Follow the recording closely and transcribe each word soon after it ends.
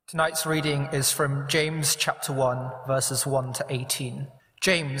Tonight's reading is from James chapter 1, verses 1 to 18.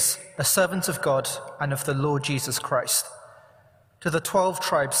 James, a servant of God and of the Lord Jesus Christ, to the 12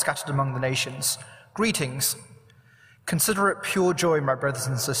 tribes scattered among the nations, greetings. Consider it pure joy, my brothers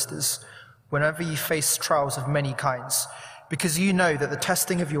and sisters, whenever you face trials of many kinds, because you know that the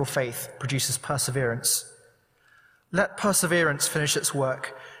testing of your faith produces perseverance. Let perseverance finish its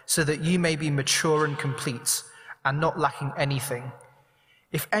work, so that you may be mature and complete, and not lacking anything.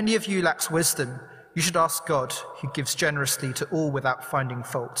 If any of you lacks wisdom, you should ask God, who gives generously to all without finding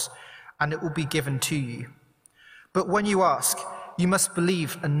fault, and it will be given to you. But when you ask, you must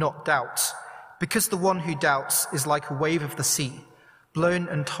believe and not doubt, because the one who doubts is like a wave of the sea, blown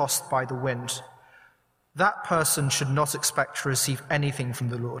and tossed by the wind. That person should not expect to receive anything from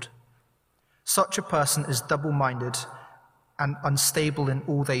the Lord. Such a person is double-minded and unstable in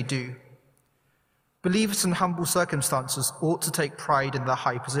all they do. Believers in humble circumstances ought to take pride in their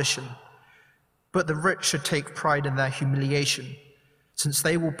high position, but the rich should take pride in their humiliation, since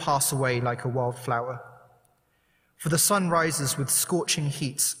they will pass away like a wildflower. For the sun rises with scorching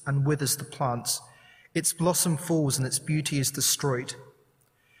heat and withers the plants. Its blossom falls and its beauty is destroyed.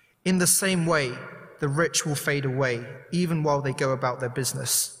 In the same way, the rich will fade away, even while they go about their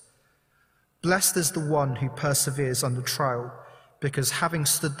business. Blessed is the one who perseveres under trial, because having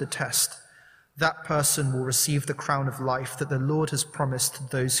stood the test, that person will receive the crown of life that the Lord has promised to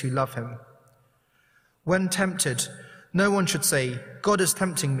those who love him. When tempted, no one should say, God is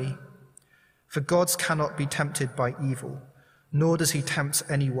tempting me. For God cannot be tempted by evil, nor does he tempt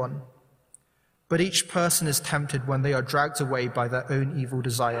anyone. But each person is tempted when they are dragged away by their own evil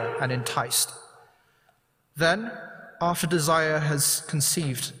desire and enticed. Then, after desire has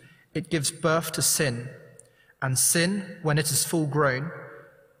conceived, it gives birth to sin, and sin, when it is full grown,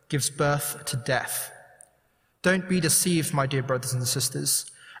 gives birth to death. Don't be deceived, my dear brothers and sisters.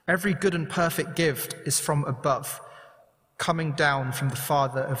 Every good and perfect gift is from above, coming down from the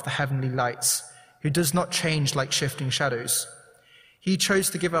Father of the heavenly lights, who does not change like shifting shadows. He chose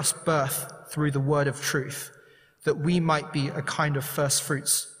to give us birth through the word of truth, that we might be a kind of first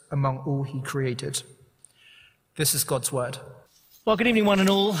fruits among all he created. This is God's word. Well, good evening, one and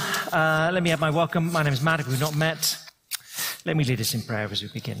all. Let me have my welcome. My name is Matt, if we've not met. Let me lead us in prayer as we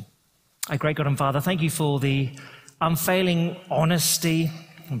begin. Our great God and Father, thank you for the unfailing honesty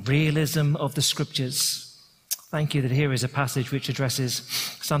and realism of the Scriptures. Thank you that here is a passage which addresses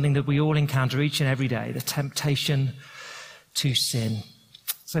something that we all encounter each and every day, the temptation to sin.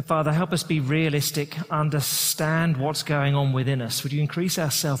 So, Father, help us be realistic, understand what's going on within us. Would you increase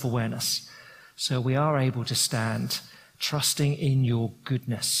our self-awareness so we are able to stand trusting in your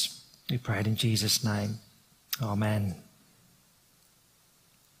goodness? We pray it in Jesus' name. Amen.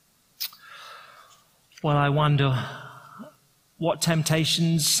 Well, I wonder what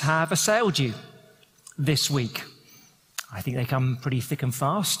temptations have assailed you this week. I think they come pretty thick and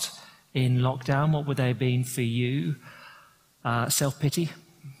fast in lockdown. What would they have been for you? Self-pity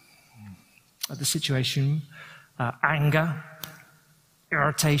at the situation, anger,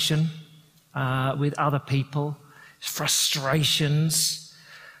 irritation with other people, frustrations,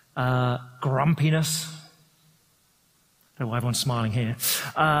 grumpiness. I don't know why everyone's smiling here.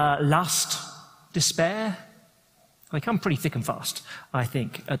 Lust, despair. They come pretty thick and fast, I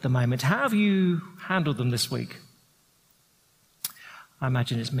think, at the moment. How have you handled them this week? I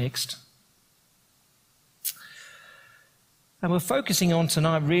imagine it's mixed. And we're focusing on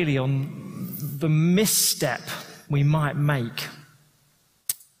tonight really on the misstep we might make.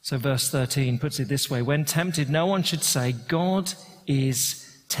 So verse 13 puts it this way: when tempted, no one should say, God is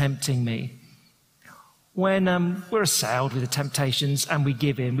tempting me. When we're assailed with the temptations and we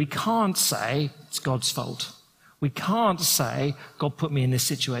give in, we can't say it's God's fault. We can't say, God put me in this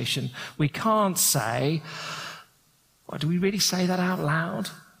situation. We can't say, well, do we really say that out loud?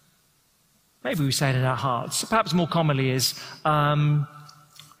 Maybe we say it in our hearts. Perhaps more commonly is,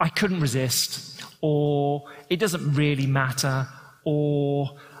 I couldn't resist, or it doesn't really matter,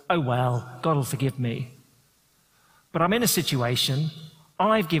 or, oh well, God will forgive me. But I'm in a situation,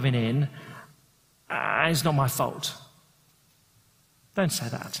 I've given in, and it's not my fault. Don't say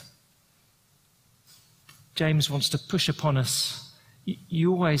that. James wants to push upon us.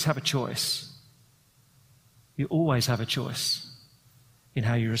 You always have a choice. You always have a choice in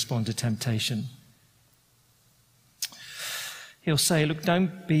how you respond to temptation. He'll say, look,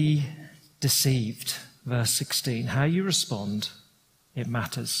 don't be deceived. Verse 16, how you respond, it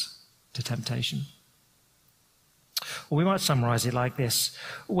matters to temptation. Or we might summarize it like this: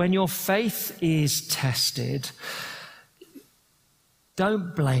 when your faith is tested,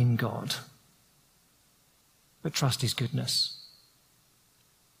 don't blame God, but trust his goodness.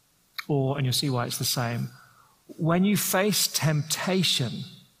 Or, and you'll see why it's the same, when you face temptation,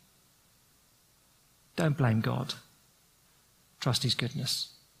 don't blame God. Trust his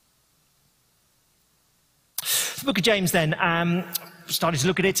goodness. The book of James then, started to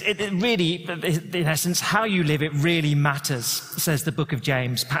look at it. It really, in essence, how you live, it really matters, says the book of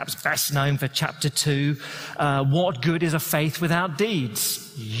James, perhaps best known for chapter 2. What good is a faith without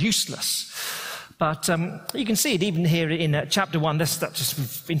deeds? Useless. But you can see it even here in chapter 1. Let's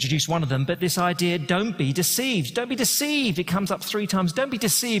just introduce one of them. But this idea, don't be deceived. Don't be deceived. It comes up 3 times. Don't be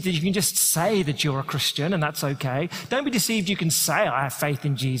deceived that you can just say that you're a Christian and that's okay. Don't be deceived you can say, I have faith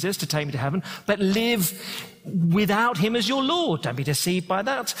in Jesus to take me to heaven, but live without him as your Lord. Don't be deceived by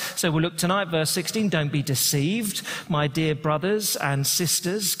that. So we'll look tonight, verse 16, don't be deceived, my dear brothers and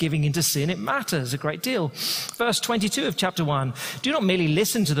sisters. Giving into sin, it matters a great deal. Verse 22 of chapter 1, do not merely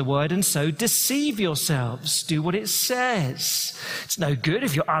listen to the word and so deceive yourselves. Do what it says. It's no good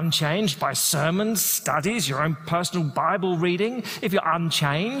if you're unchanged by sermons, studies, your own personal Bible reading. If you're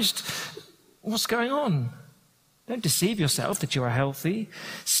unchanged, what's going on? Don't deceive yourself that you are healthy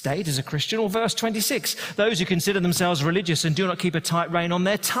state as a Christian. Or verse 26, those who consider themselves religious and do not keep a tight rein on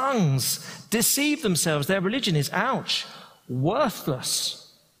their tongues deceive themselves. Their religion is, ouch,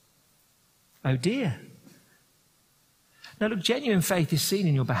 worthless. Oh dear. Now look, genuine faith is seen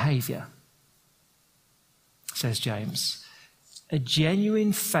in your behavior, says James. A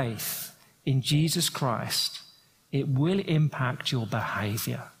genuine faith in Jesus Christ, it will impact your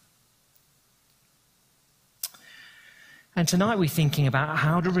behavior. And tonight we're thinking about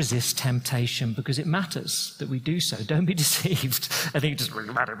how to resist temptation, because it matters that we do so. Don't be deceived. I think it doesn't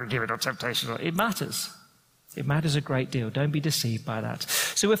really matter if we give it on temptation. It matters. It matters a great deal. Don't be deceived by that.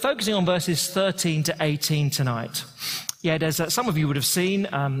 So we're focusing on verses 13 to 18 tonight. Yeah, there's some of you would have seen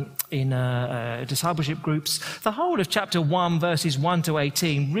in discipleship groups, the whole of chapter 1, verses 1 to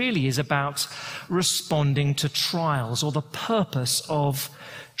 18 really is about responding to trials, or the purpose of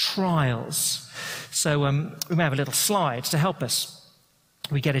trials. So we may have a little slide to help us.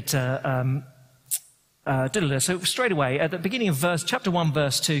 We get it. So straight away, at the beginning of chapter 1,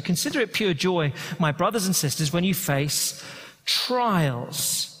 verse 2, consider it pure joy, my brothers and sisters, when you face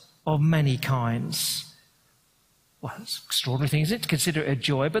trials of many kinds. Well, it's an extraordinary thing, isn't it, to consider it a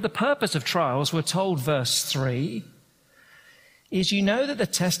joy? But the purpose of trials, we're told, verse 3, is you know that the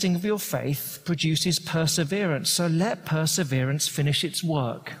testing of your faith produces perseverance. So let perseverance finish its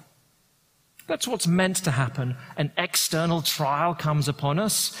work. That's what's meant to happen. An external trial comes upon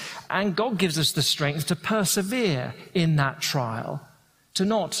us, and God gives us the strength to persevere in that trial, to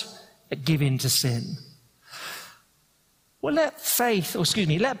not give in to sin. Well, let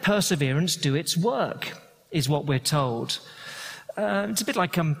perseverance do its work, is what we're told. It's a bit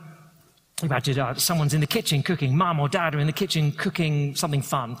like imagine someone's in the kitchen cooking, mum or dad are in the kitchen cooking something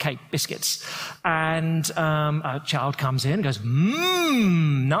fun, cake, biscuits, and a child comes in and goes,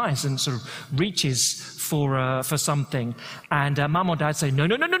 nice, and sort of reaches for something, and mum or dad say, no,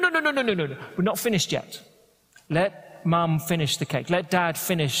 we're not finished yet. Let mum finish the cake. Let dad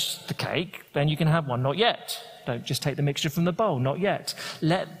finish the cake, then you can have one. Not yet. Don't just take the mixture from the bowl. Not yet.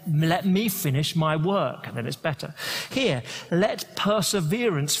 Let me finish my work, and then it's better. Here, let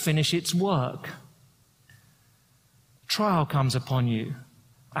perseverance finish its work. Trial comes upon you,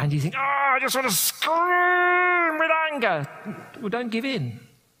 and you think, I just want to scream with anger. Well, don't give in.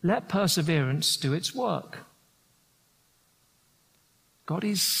 Let perseverance do its work. God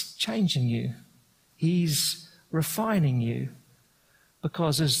is changing you. He's refining you,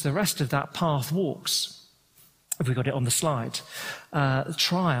 because as the rest of that path walks, if we got it on the slide,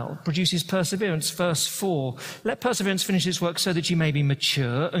 trial produces perseverance. Verse 4, let perseverance finish its work so that you may be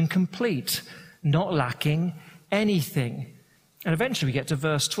mature and complete, not lacking anything. And eventually we get to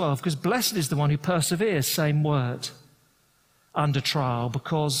verse 12, because blessed is the one who perseveres, same word, under trial,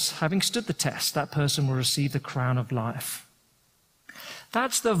 because having stood the test, that person will receive the crown of life.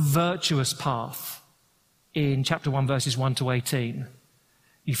 That's the virtuous path in chapter 1, verses 1 to 18.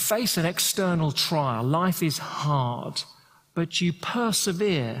 You face an external trial. Life is hard, but you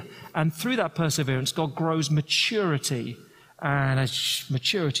persevere. And through that perseverance, God grows maturity. And as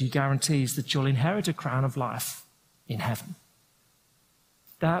maturity guarantees that you'll inherit a crown of life in heaven.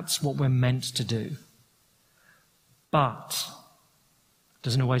 That's what we're meant to do. But it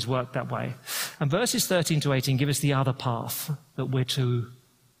doesn't always work that way. And verses 13 to 18 give us the other path that we're to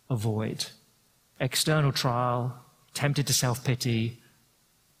avoid. External trial, tempted to self-pity,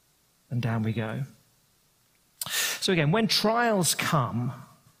 and down we go. So again, when trials come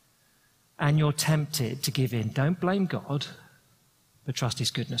and you're tempted to give in, don't blame God, but trust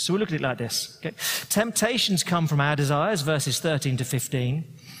his goodness. So we'll look at it like this. Okay? Temptations come from our desires, verses 13 to 15.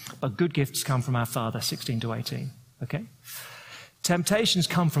 but good gifts come from our Father, 16 to 18. Okay? Temptations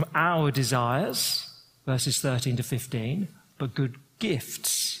come from our desires, verses 13 to 15, but good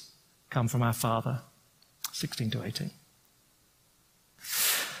gifts come from our Father, 16 to 18.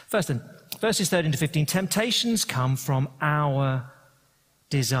 First then, verses 13 to 15, temptations come from our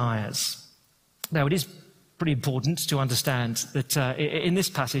desires. Now, it is pretty important to understand that in this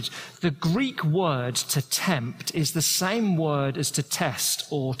passage, the Greek word to tempt is the same word as to test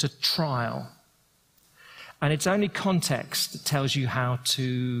or to trial. And it's only context that tells you how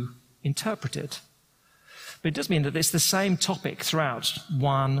to interpret it. But it does mean that it's the same topic throughout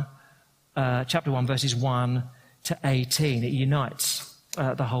chapter 1, verses 1 to 18. It unites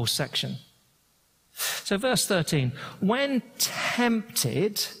the whole section. So verse 13, when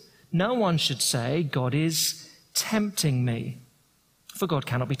tempted, no one should say, God is tempting me. For God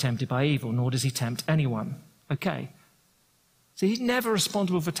cannot be tempted by evil, nor does he tempt anyone. Okay. So he's never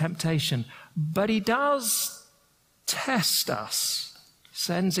responsible for temptation, but he does test us,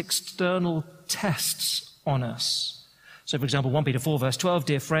 sends external tests on us. So, for example, 1 Peter 4, verse 12,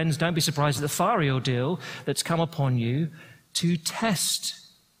 dear friends, don't be surprised at the fiery ordeal that's come upon you to test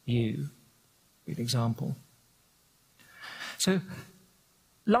you. Good example. So,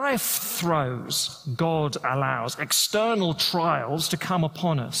 life throws, God allows external trials to come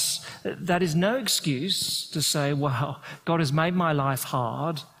upon us. That is no excuse to say, well, God has made my life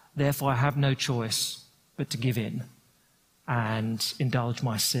hard, therefore I have no choice but to give in and indulge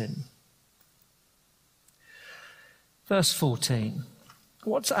my sin. Verse 14,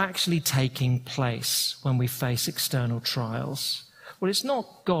 what's actually taking place when we face external trials? Well, it's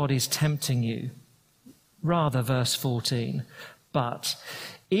not God is tempting you. Rather, verse 14, but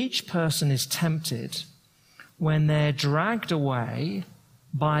each person is tempted when they're dragged away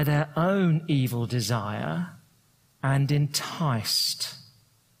by their own evil desire and enticed.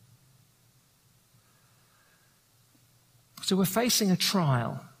 So we're facing a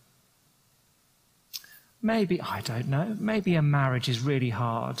trial. Maybe, I don't know, maybe a marriage is really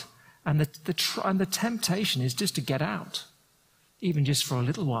hard and the temptation is just to get out, even just for a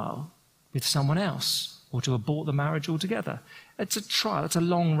little while with someone else, or to abort the marriage altogether. It's a trial. It's a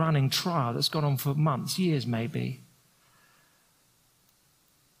long-running trial that's gone on for months, years maybe.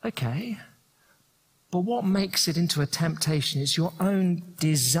 Okay. But what makes it into a temptation is your own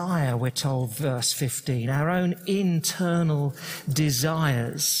desire, we're told, verse 15. Our own internal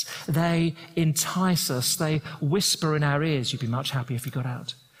desires. They entice us. They whisper in our ears, you'd be much happier if you got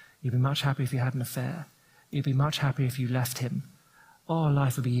out. You'd be much happier if you had an affair. You'd be much happier if you left him. Oh,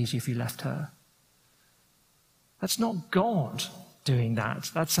 life would be easier if you left her. That's not God doing that.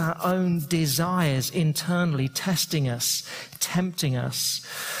 That's our own desires internally testing us, tempting us.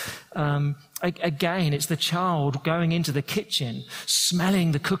 Again, it's the child going into the kitchen,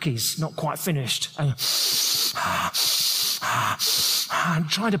 smelling the cookies, not quite finished, and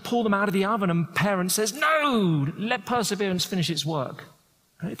trying to pull them out of the oven, and parent says, no, let perseverance finish its work.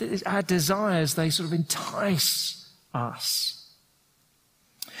 Our desires, they sort of entice us.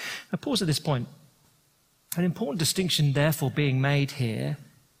 Now, pause at this point. An important distinction, therefore, being made here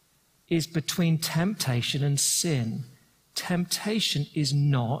is between temptation and sin. Temptation is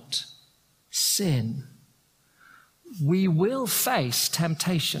not sin. We will face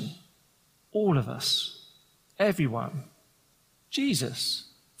temptation. All of us. Everyone. Jesus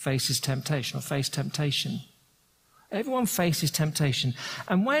faces temptation or faced temptation. Everyone faces temptation.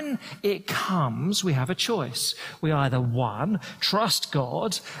 And when it comes, we have a choice. We either, one, trust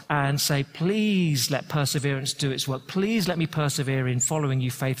God and say, please let perseverance do its work. Please let me persevere in following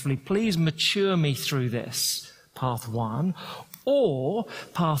you faithfully. Please mature me through this. Path one. Or,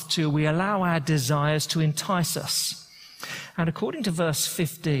 path two, we allow our desires to entice us. And according to verse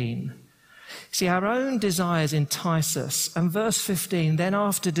 15, see, our own desires entice us. And verse 15, then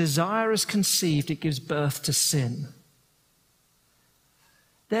after desire is conceived, it gives birth to sin.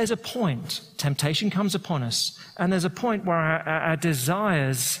 There's a point, temptation comes upon us, and there's a point where our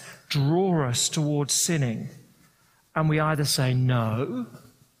desires draw us towards sinning. And we either say no,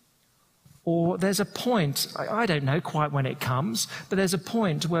 or there's a point, I don't know quite when it comes, but there's a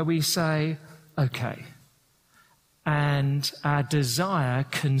point where we say, okay. And our desire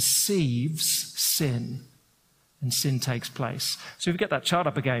conceives sin, and sin takes place. So if we get that chart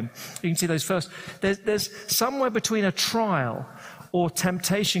up again, you can see those first. There's somewhere between a trial or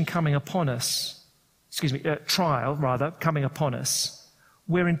temptation coming upon us, trial rather, coming upon us.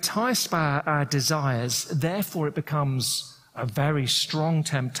 We're enticed by our desires, therefore it becomes a very strong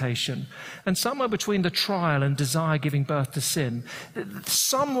temptation. And somewhere between the trial and desire giving birth to sin,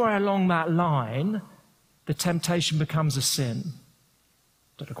 somewhere along that line, the temptation becomes a sin.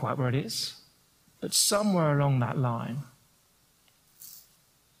 Don't know quite where it is, but somewhere along that line.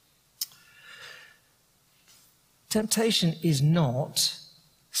 Temptation is not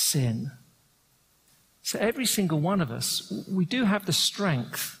sin. So every single one of us, we do have the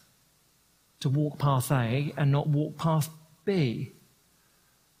strength to walk path A and not walk path B,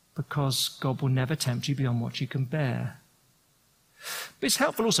 because God will never tempt you beyond what you can bear. But it's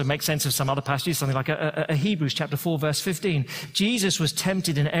helpful also to make sense of some other passages, something like a Hebrews chapter 4, verse 15. Jesus was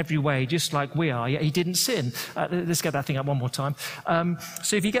tempted in every way, just like we are, yet he didn't sin. Let's get that thing up one more time.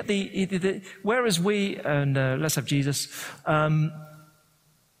 So if you get the whereas we, and let's have Jesus. There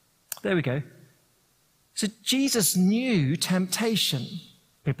we go. So Jesus knew temptation,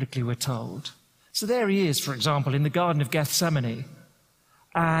 biblically we're told. So there he is, for example, in the Garden of Gethsemane.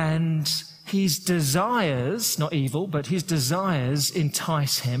 And his desires, not evil, but his desires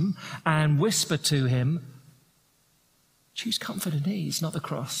entice him and whisper to him, choose comfort and ease, not the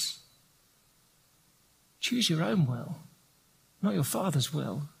cross. Choose your own will, not your Father's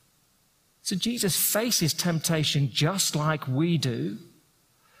will. So Jesus faces temptation just like we do,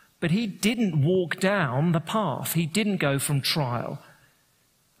 but he didn't walk down the path. He didn't go from trial,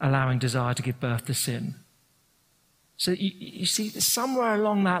 allowing desire to give birth to sin. So you see, somewhere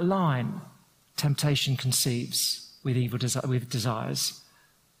along that line, temptation conceives with evil with desires,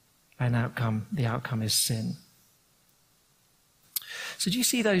 and the outcome is sin. So do you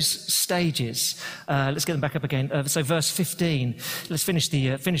see those stages? Let's get them back up again. So verse 15, let's finish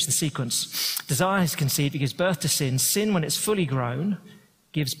the sequence. Desire is conceived, it gives birth to sin. Sin, when it's fully grown,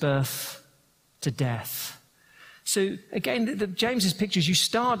 gives birth to death. So again, James's picture is you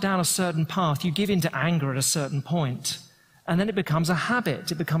start down a certain path, you give in to anger at a certain point, and then it becomes a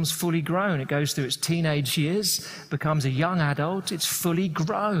habit. It becomes fully grown. It goes through its teenage years, becomes a young adult. It's fully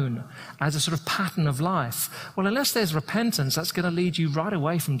grown as a sort of pattern of life. Well, unless there's repentance, that's going to lead you right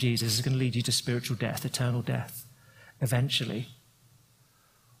away from Jesus. It's going to lead you to spiritual death, eternal death, eventually.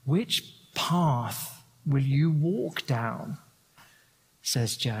 Which path will you walk down,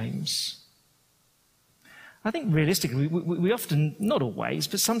 says James. I think realistically, we often, not always,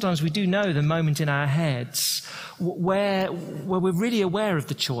 but sometimes we do know the moment in our heads where we're really aware of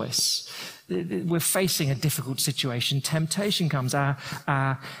the choice. We're facing a difficult situation. Temptation comes.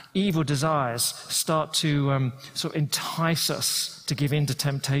 Our evil desires start to sort of entice us to give in to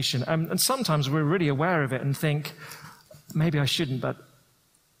temptation. And sometimes we're really aware of it and think, maybe I shouldn't, but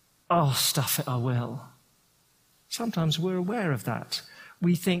oh, stuff it, I will. Sometimes we're aware of that.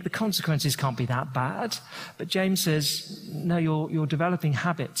 We think the consequences can't be that bad. But James says, no, you're developing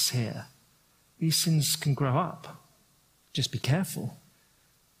habits here. These sins can grow up. Just be careful.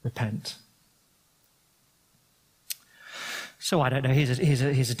 Repent. So I don't know,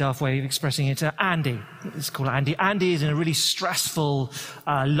 here's a daft way of expressing it. Andy, let's call it Andy. Andy is in a really stressful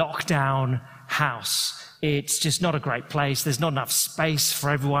lockdown house. It's just not a great place. There's not enough space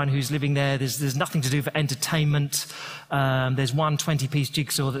for everyone who's living there. There's nothing to do for entertainment. There's one 20-piece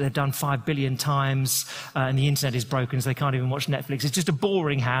jigsaw that they've done 5 billion times, and the internet is broken, so they can't even watch Netflix. It's just a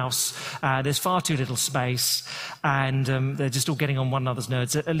boring house. There's far too little space, and they're just all getting on one another's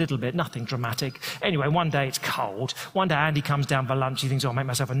nerves a little bit, nothing dramatic. Anyway, one day it's cold. One day Andy comes down for lunch. He thinks, I'll make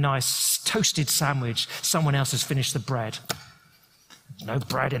myself a nice toasted sandwich. Someone else has finished the bread. There's no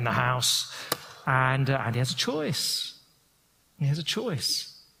bread in the house. And he has a choice. He has a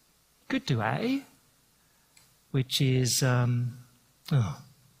choice. Could do A, which is, probably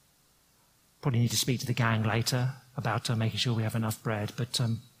need to speak to the gang later about making sure we have enough bread. But,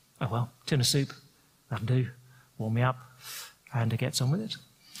 oh well, tin of soup, that'll do. Warm me up. And gets on with it.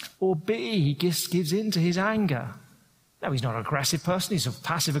 Or B, he just gives in to his anger. No, he's not an aggressive person. He's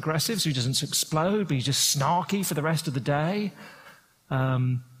passive-aggressive, so he doesn't explode, but he's just snarky for the rest of the day.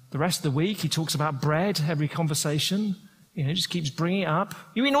 The rest of the week, he talks about bread, every conversation. Just keeps bringing it up.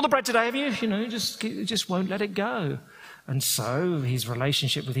 You eaten all the bread today, have you? Just won't let it go. And so his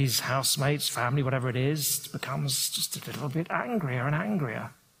relationship with his housemates, family, whatever it is, becomes just a little bit angrier and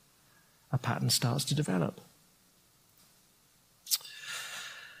angrier. A pattern starts to develop.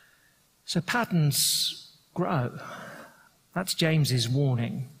 So patterns grow. That's James's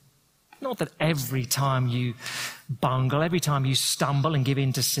warning. Not that every time you bungle, every time you stumble and give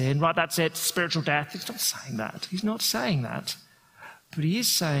in to sin, right, that's it, spiritual death. He's not saying that. He's not saying that. But he is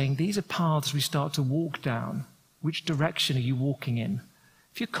saying these are paths we start to walk down. Which direction are you walking in?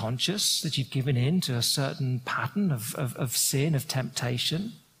 If you're conscious that you've given in to a certain pattern of sin, of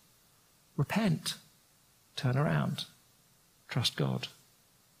temptation, repent. Turn around. Trust God.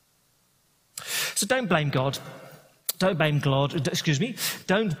 So don't blame God. Don't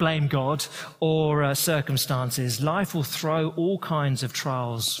blame God or circumstances. Life will throw all kinds of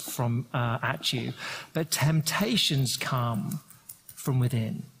trials at you, but temptations come from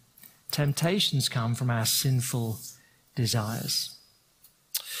within. Temptations come from our sinful desires.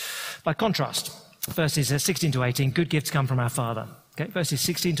 By contrast, verses 16 to 18, good gifts come from our Father. Okay, verses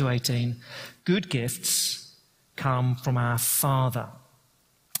 16 to 18, good gifts come from our Father.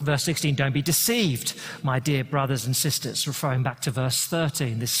 Verse 16, don't be deceived, my dear brothers and sisters, referring back to verse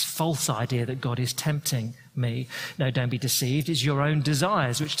 13, this false idea that God is tempting me. No, don't be deceived. It's your own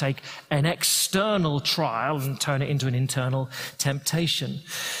desires which take an external trial and turn it into an internal temptation.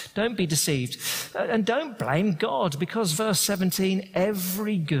 Don't be deceived. And don't blame God, because verse 17,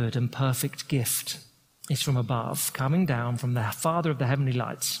 every good and perfect gift is from above, coming down from the Father of the heavenly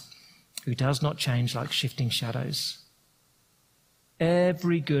lights, who does not change like shifting shadows.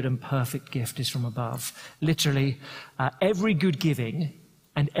 Every good and perfect gift is from above. Literally, every good giving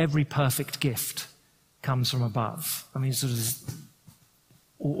and every perfect gift comes from above. I mean, sort of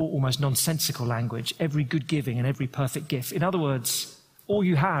almost nonsensical language. Every good giving and every perfect gift. In other words, all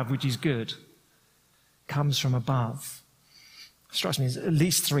you have, which is good, comes from above. It strikes me there's at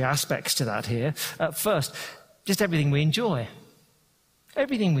least three aspects to that here. First, just everything we enjoy.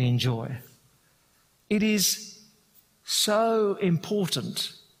 Everything we enjoy. It is so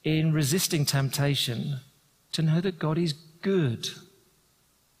important in resisting temptation to know that God is good.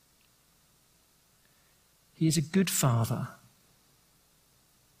 He is a good Father.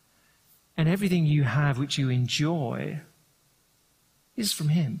 And everything you have which you enjoy is from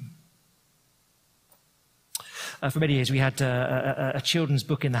Him. For many years we had a children's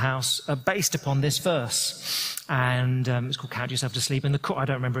book in the house based upon this verse. And it's called Count Yourself to Sleep. And I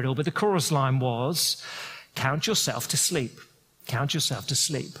don't remember it all, but the chorus line was, count yourself to sleep. Count yourself to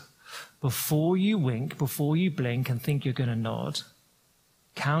sleep. Before you wink, before you blink and think you're going to nod,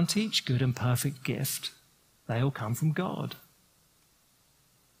 count each good and perfect gift. They all come from God.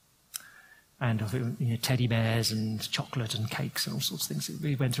 And teddy bears and chocolate and cakes and all sorts of things.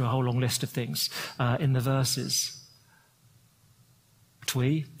 We went through a whole long list of things in the verses.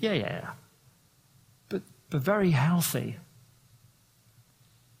 Twee? Yeah. But very healthy.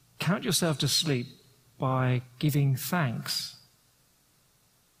 Count yourself to sleep by giving thanks.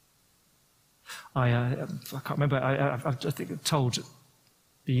 I can't remember, I think I told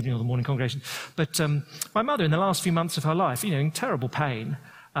the evening or the morning congregation, but my mother in the last few months of her life, in terrible pain,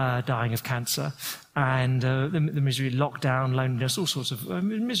 dying of cancer, and the misery, lockdown, loneliness, all sorts of,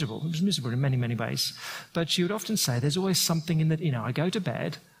 miserable. It was miserable in many, many ways. But she would often say, there's always something in the, I go to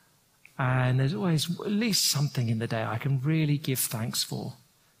bed, and there's always at least something in the day I can really give thanks for.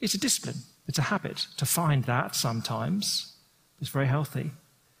 It's a discipline. It's a habit to find that sometimes. It's very healthy.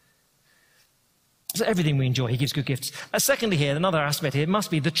 So everything we enjoy, He gives good gifts. Secondly here, another aspect here, must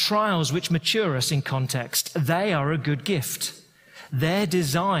be the trials which mature us in context. They are a good gift. They're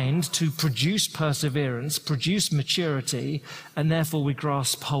designed to produce perseverance, produce maturity, and therefore we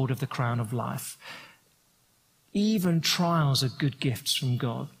grasp hold of the crown of life. Even trials are good gifts from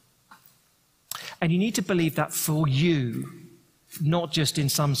God. And you need to believe that for you, not just in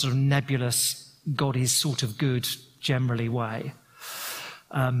some sort of nebulous, God is sort of good, generally way.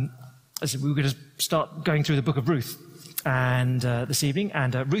 We were going to start going through the book of Ruth and this evening,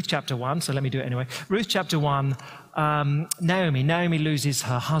 and Ruth chapter 1, so let me do it anyway. Ruth chapter 1, Naomi loses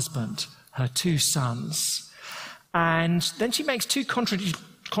her husband, her two sons, and then she makes two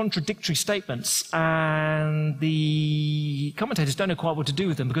contradictory statements, and the commentators don't know quite what to do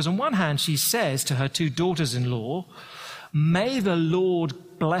with them, because on one hand she says to her two daughters-in-law, may the Lord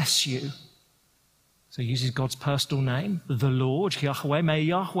bless you. So he uses God's personal name, the Lord, Yahweh, may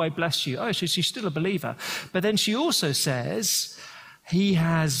Yahweh bless you. Oh, so she's still a believer. But then she also says, He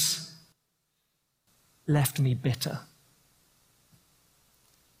has left me bitter.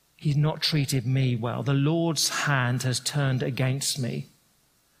 He's not treated me well. The Lord's hand has turned against me.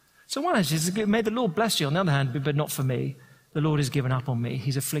 So on one hand she says, may the Lord bless you. On the other hand, but not for me. The Lord has given up on me.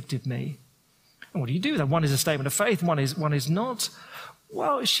 He's afflicted me. And what do you do then? One is a statement of faith, one is not.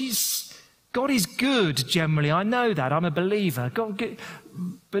 Well, God is good generally. I know that. I'm a believer.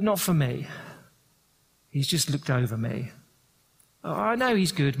 But not for me. He's just looked over me. I know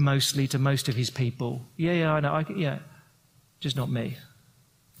He's good mostly to most of His people. Yeah, I know. Just not me.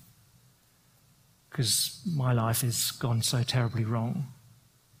 Because my life has gone so terribly wrong.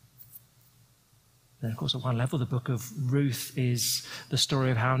 Then, of course, at one level, the book of Ruth is the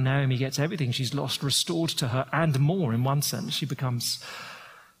story of how Naomi gets everything she's lost restored to her, and more in one sense. She becomes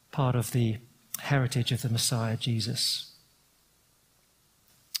part of the heritage of the Messiah, Jesus.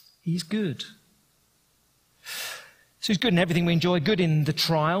 He's good. So he's good in everything we enjoy, good in the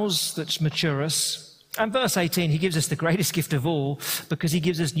trials that mature us. And verse 18, he gives us the greatest gift of all because he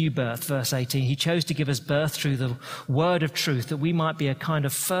gives us new birth. Verse 18, he chose to give us birth through the word of truth that we might be a kind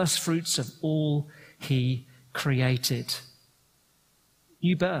of first fruits of all he created.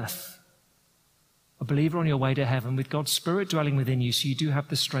 New birth. A believer on your way to heaven with God's Spirit dwelling within you so you do have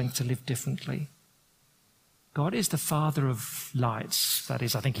the strength to live differently. God is the Father of lights. That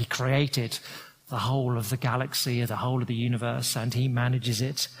is, I think he created the whole of the galaxy, the whole of the universe, and he manages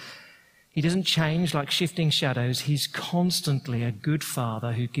it. He doesn't change like shifting shadows. He's constantly a good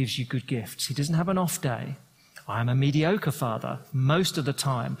father who gives you good gifts. He doesn't have an off day. I'm a mediocre father most of the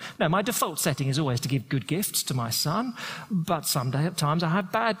time. No, my default setting is always to give good gifts to my son, but sometimes I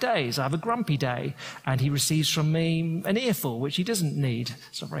have bad days. I have a grumpy day, and he receives from me an earful, which he doesn't need.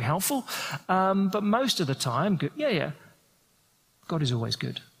 It's not very helpful. But most of the time, good. Yeah. God is always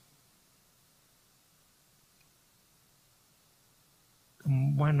good.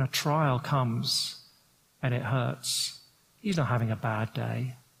 And when a trial comes and it hurts, he's not having a bad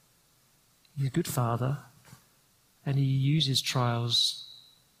day. He's a good father, and he uses trials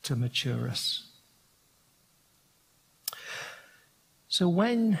to mature us. So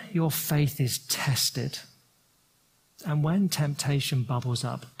when your faith is tested and when temptation bubbles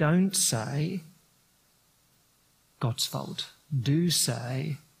up, don't say God's fault. Do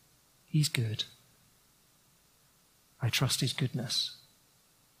say he's good. I trust his goodness.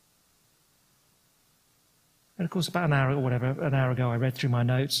 And of course, about an hour ago, I read through my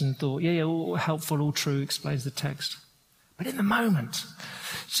notes and thought, all helpful, all true, explains the text. But in the moment,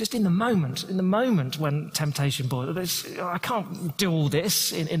 it's just in the moment when temptation boils, I can't do all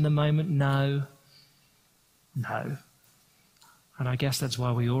this in the moment. No. And I guess that's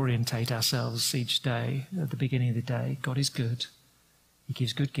why we orientate ourselves each day, at the beginning of the day. God is good. He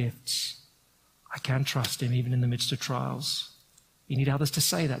gives good gifts. I can trust him even in the midst of trials. You need others to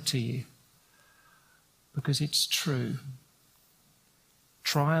say that to you. Because it's true.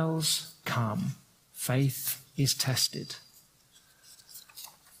 Trials come. Faith is tested.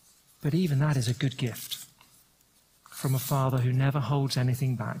 But even that is a good gift from a Father who never holds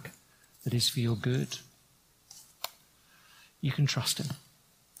anything back that is for your good. You can trust him.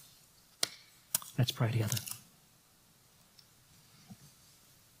 Let's pray together.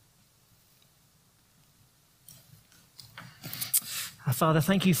 Father,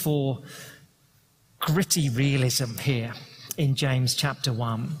 thank you for gritty realism here in James chapter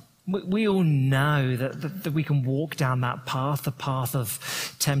 1. We all know that we can walk down that path, the path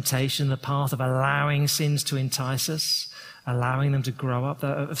of temptation, the path of allowing sins to entice us, allowing them to grow up,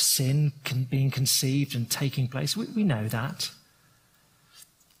 of sin being conceived and taking place. We know that.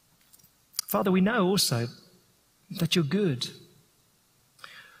 Father, we know also that you're good.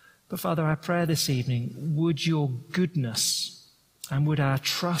 But Father, I pray this evening, would your goodness and would our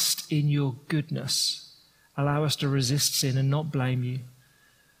trust in your goodness allow us to resist sin and not blame you,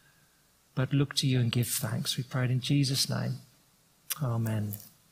 but look to you and give thanks. We pray it in Jesus' name. Amen.